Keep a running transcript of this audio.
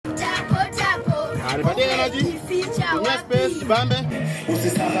Nipatie energy. Tumia space, bambe.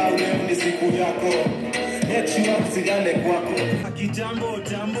 Usisahau leo ni siku yako. Make sure usigane kwako. Kijambo,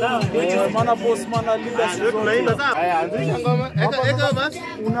 jambo. Mana boss, mana leader sisi. Tunaimba sasa. Haya, anzisha ngoma. Eka basi.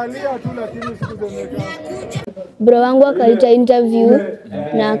 Unalia tu lakini usikuzemeka. Bro wangu akaita interview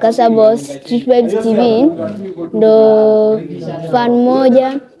na Kasa Boss Street Vibes TV, ndo fan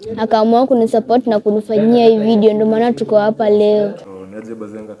moja akaamua kunisupport na kunifanyia hii video, ndo maana tuko hapa leo. Niaje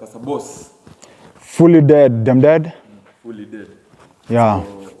bazenga Kasa Boss? Fully dead, them dead? Fully dead. Yeah.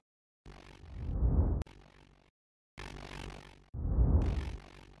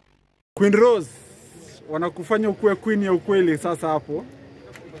 Queen Rose wanakufanya ukuwe queen ya ukweli sasa hapo.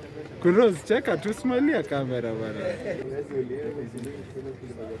 Queen Rose, cheka tu, smilia kamera bana.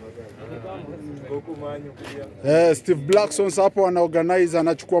 Steve Blackson hapo anaorganize,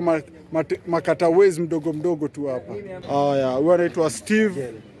 anachukua makataways mdogo tu hapa. Yeah, huyu anaitwa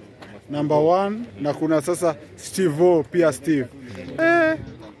Steve number 1 na kuna sasa Steve O pia Steve.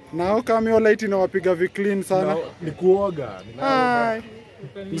 Nao kama light na wapiga clean sana. Ni kuoga.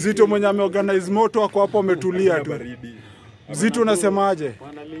 Mzito mwenye ameorganize moto wako hapo ametulia tu. Mzito unasemaje?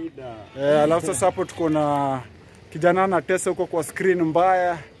 Alafu sasa hapo tuko na kijana na Tesa huko kwa screen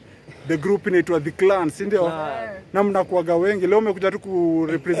mbaya. The group inaitwa The Clan, si ndio? Na mnakuaga wengi. Leo umekuja tu ku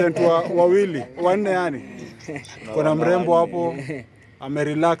represent wawili, wanne yani. Kuna mrembo hapo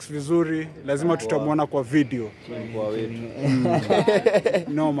amerelax vizuri, lazima tutamwona kwa video.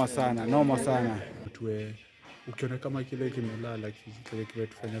 Noma sana. Tuwe ukiona kama kile kimelala kile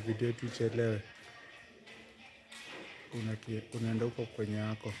tufanya video yetu ichelewe. Unaenda huko kwenye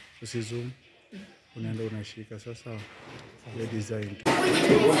yako, usizoom, unaenda unashika sasa ile design.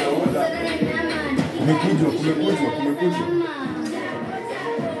 Kumekuja.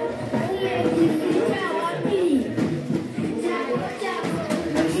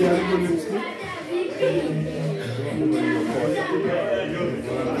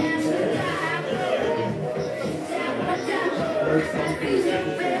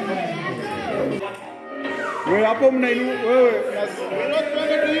 Wewe hapo mnainu wewe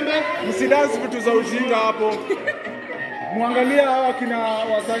msidance vitu za ujinga hapo. Muangalia hawa kina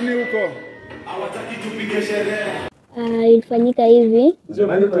wasanii huko. Hawataki tupige sherehe. Ilifanyika hivi,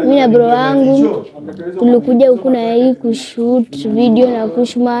 mimi na bro wangu tulikuja huku na hii kushoot video na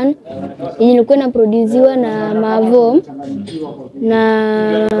Kushman yenye ilikuwa inaproduciwa na Mavo,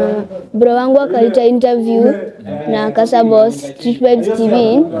 na bro wangu akaita interview na Kasa Boss Street Vibes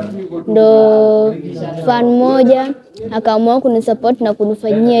TV, ndo fan moja akaamua kunisupport na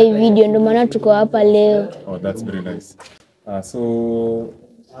kunifanyia hii video, ndo maana tuko hapa leo. Oh, that's very nice. So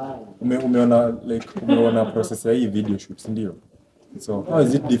umeona process ya hii video shoot, ndio? So how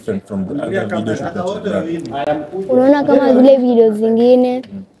is it different from the other video shoot that you've done? Unaona kama zile video zingine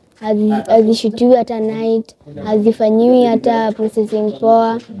hazishutiwi hata night, hazifanyiwi hata processing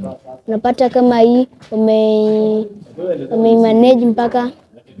poa. Unapata kama hii manage mpaka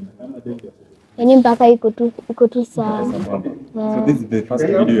yani mpaka iko tu sawa. So this is the first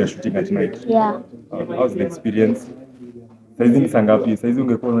video you're shooting at night? Yeah. How's the experience? Saizi ni saa ngapi? Saizi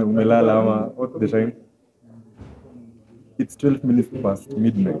ungekuwa umelala ama what's the time? It's 12 minutes past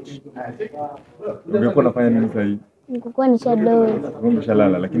midnight. Ungekuwa unafanya nini sasa? Nilikuwa nishadoze.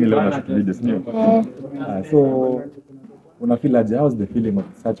 Umeshalala lakini leo unashoot video, sio? So una feel aje? How's the feeling of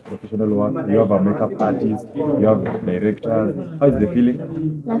such professional work? You have a makeup artist, you have directors. How is the feeling?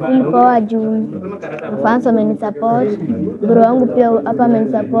 Na feel poa juu fans wamenisupport, bro wangu pia hapa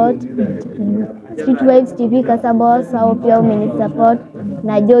amenisupport, Street Vibes TV Kasa Boss au pia amenisupport,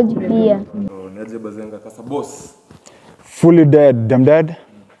 na George pia. Niaje bazenga Kasa Boss? Fully dead, them dead?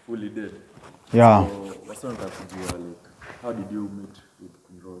 Fully dead. Yeah. So what's on that? How did you meet with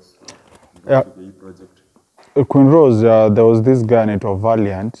Queen Rose? Yeah. The project. Queen Rose, there was this guy named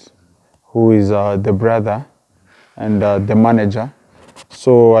Valiant, who is the brother and the manager.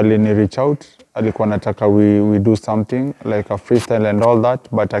 So alini reach out, alikuwa nataka we do something like a freestyle and all that,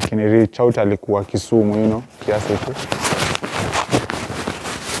 but akini reach out alikuwa Kisumu, you know, kiasi tu.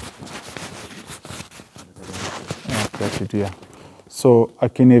 Yeah. So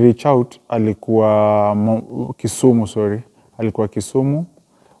akini reach out alikuwa Kisumu, alikuwa Kisumu.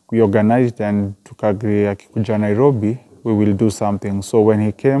 We organized and tukagree akikuja Nairobi we will do something. So when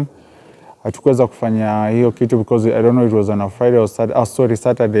he came hatukuweza kufanya hiyo kitu because I don't know it was on a Friday or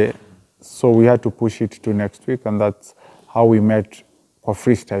Saturday, so we had to push it to next week, and that's how we met for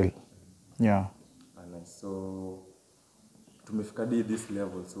freestyle. Yeah. So tumefika this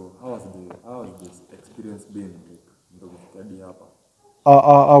level, so how has this experience been like hapa?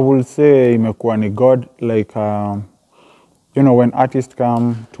 I will say imekuwa ni God, like you know, when artists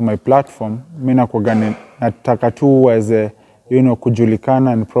come to my platform, mimi nakuwa nataka tu as a, you know,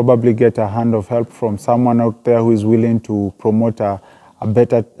 kujulikana and probably get a hand of help from someone out there who is willing to promote a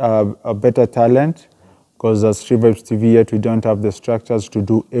better talent. Because as Street Vibes TV yet, we don't have the structures to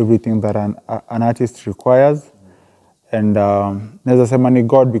do everything that an artist requires. And naweza sema ni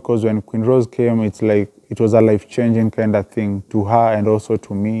God, because when Queen Rose came, it's like it was a life-changing kind of thing to her and also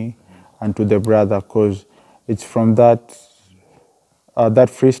to me and to the brother, because it's from that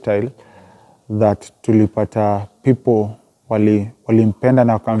freestyle that tulipata people walimpenda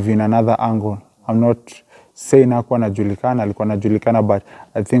na wakamview in another angle. I'm not saying hakuwa anajulikana, alikuwa anajulikana, but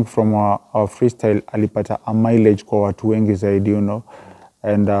I think from our freestyle alipata a mileage kwa watu wengi zaidi, you know.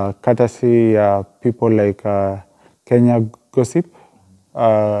 And courtesy people like Kenya Gossip,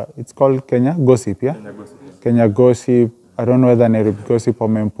 it's called Kenya Gossip, yeah? Kenya Gossip, yeah. Kenya Gossip, I don't know whether Nairobi Gossip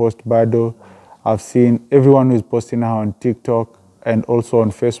or post bado. I've seen everyone who is posting now on TikTok and also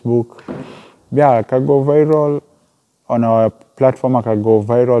on Facebook. Yeah, I can go viral on our platform, I can go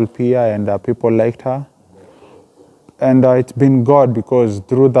viral pia, and people liked her. And it's been God, because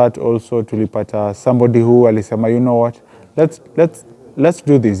through that also tulipata somebody who alisema, you know what, let's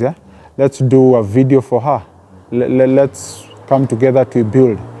do this, yeah? Let's do a video for her. Let's come together to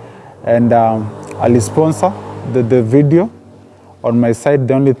build. And alisponsor the video. On my side,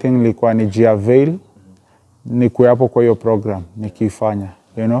 the only thing likuwa ni avail ni kuyapo kwa hiyo program, nikifanya,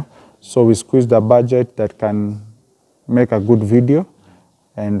 you know? So we squeezed a budget that can make a good video.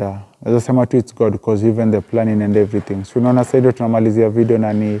 And as I say, it's God, because even the planning and everything. So unaona sasa ndio tunamalizia video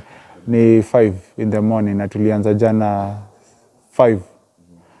na ni 5 in the morning, na tulianza jana 5.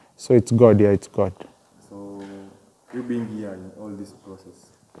 So it's God, yeah, it's God. So you being here in all this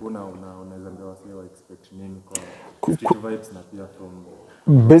process, unaweza ndio wasiwa expect nini kwa Street Vibes na pia from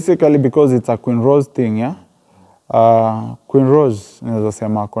basically because it's a Queen Rose thing, yeah? Queen Rose naweza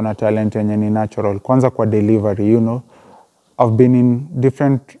sema kuna talent yenye ni natural. Kwanza kwa delivery, you know. I've been in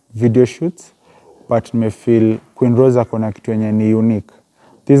different video shoots, but me feel Queen Rose akona kitu yenye ni unique.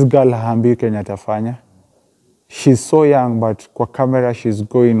 This girl hambi Kenya atafanya. She's so young, but kwa camera she's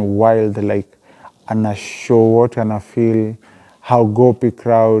going wild, like ana show what ana feel, how gopi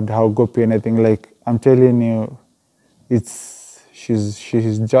crowd, how gopi anything. Like I'm telling you,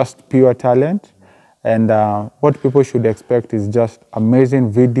 she's just pure talent. And what people should expect is just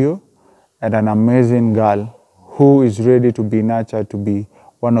amazing video and an amazing girl who is ready to be nurtured to be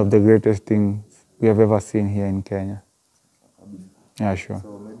one of the greatest things we have ever seen here in Kenya. Yeah, sure.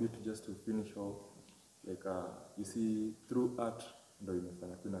 So maybe just to finish off, like you see, through art,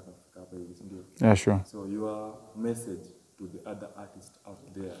 yeah, sure. So your message to the other artists out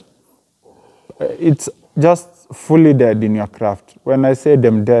there? It's just fully dead in your craft. When I say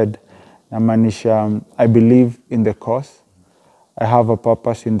them dead, namaanisha I believe in the cause. I have a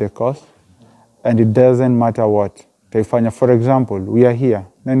purpose in the cause. And it doesn't matter what. Taifanya. For example, we are here.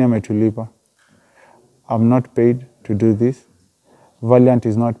 Nani ametulipa? I'm not paid to do this. Valiant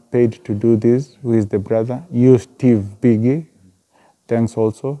is not paid to do this. Who is the brother? You, Steve Biggie. Thanks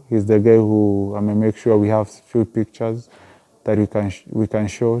also. He's the guy who I may make sure we have few pictures that we can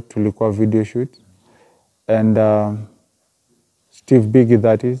show to Tulikuwa video shoot. And Steve Biggie,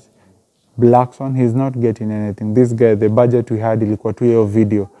 that is. Blackson, he's not getting anything. This guy, the budget we had ilikuwa tu hiyo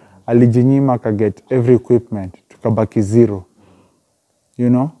video. Alijinyima get every equipment, tukabaki zero. You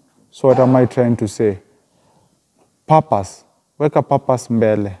know? So what am I trying to say? Purpose. Weka purpose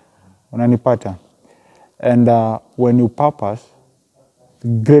mbele. Unanipata? And when you purpose,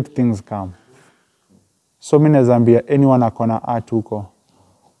 great things come. So mimi nazambia anyone akona art huko.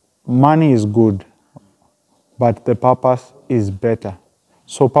 Money is good, but the purpose is better.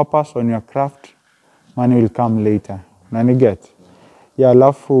 So purpose on your craft, money will come later. Naniget? Yeah,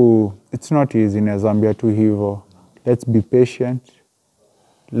 alafu, it's not easy nazambia tu hivo. Let's be patient.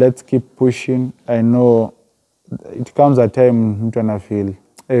 Let's keep pushing. I know it comes a time mtu ana feel,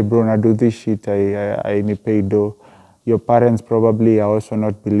 hey bro, na do this shit, I need pay do. Your parents probably are also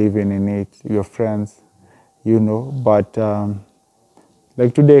not believing in it. Your friends, you know. But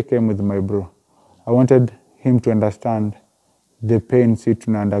like today I came with my bro. I wanted him to understand the pain si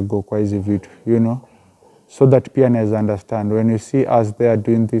tuna undergo kwa hizi vitu, you know. So that pia naeza understand. When you see us there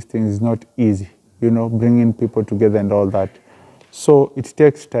doing these things, it's not easy, you know, bringing people together and all that. So it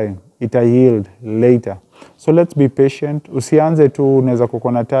takes time. It'll yield later. So let's be patient. Usianze tu unaweza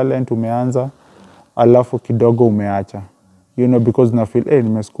kuwa na talent umeanza alafu kidogo umeacha. You know, because na feel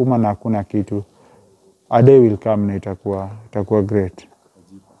nimesukuma na hakuna kitu. A day will come na itakuwa great.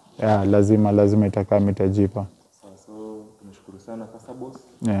 Yeah, lazima itakama itajipa. So tumeshukuru sana Kasa boss.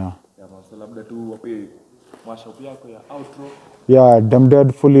 Yeah. So labda tu wape mashup yako ya outro. Yeah, Them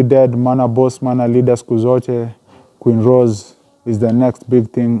Dead, Fully Dead, Mana Boss, Mana Leader siku zote. Queen Rose is the next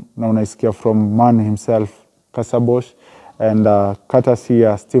big thing na unaisikia from man himself, Kasabosh, and courtesy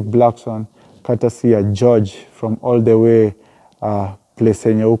ya Steve Blackson, courtesy ya George from all the way place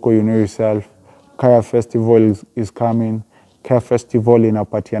yenye huko, you know yourself. Kaya Festival is coming. Kaya Festival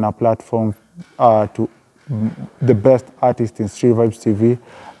inapatiana platform to the best artists in Street Vibes TV,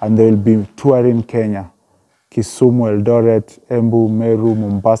 and they will be touring Kenya. Kisumu, Eldoret, Embu, Meru,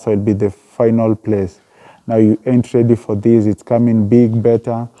 Mombasa will be the final place. Now you ain't ready for this. It's coming big,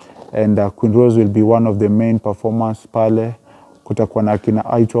 better, and Queen Rose will be one of the main performers pale. Kutakuwa na kina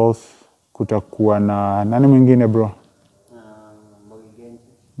Idols, kutakuwa na nani mwingine bro?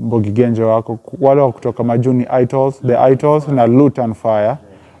 Mbogi Genje wako. Wale wa kutoka majuni Idols, the Idols na Loot and Fire.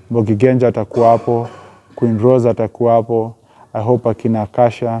 Mbogi Genje atakuwa hapo, Queen Rose atakuwa hapo. I hope akina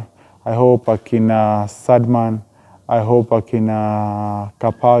Kasha, I hope akina Sadman, I hope akina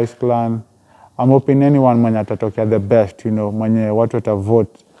Kapaw's Clan. I'm hoping anyone mwenye atatokea the best, you know, mwenye watu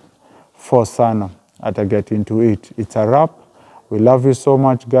watavote for sana, ata get into it. It's a wrap. We love you so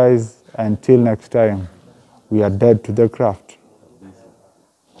much, guys. Until next time, we are dead to the craft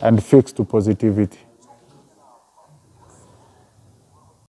and fixed to positivity.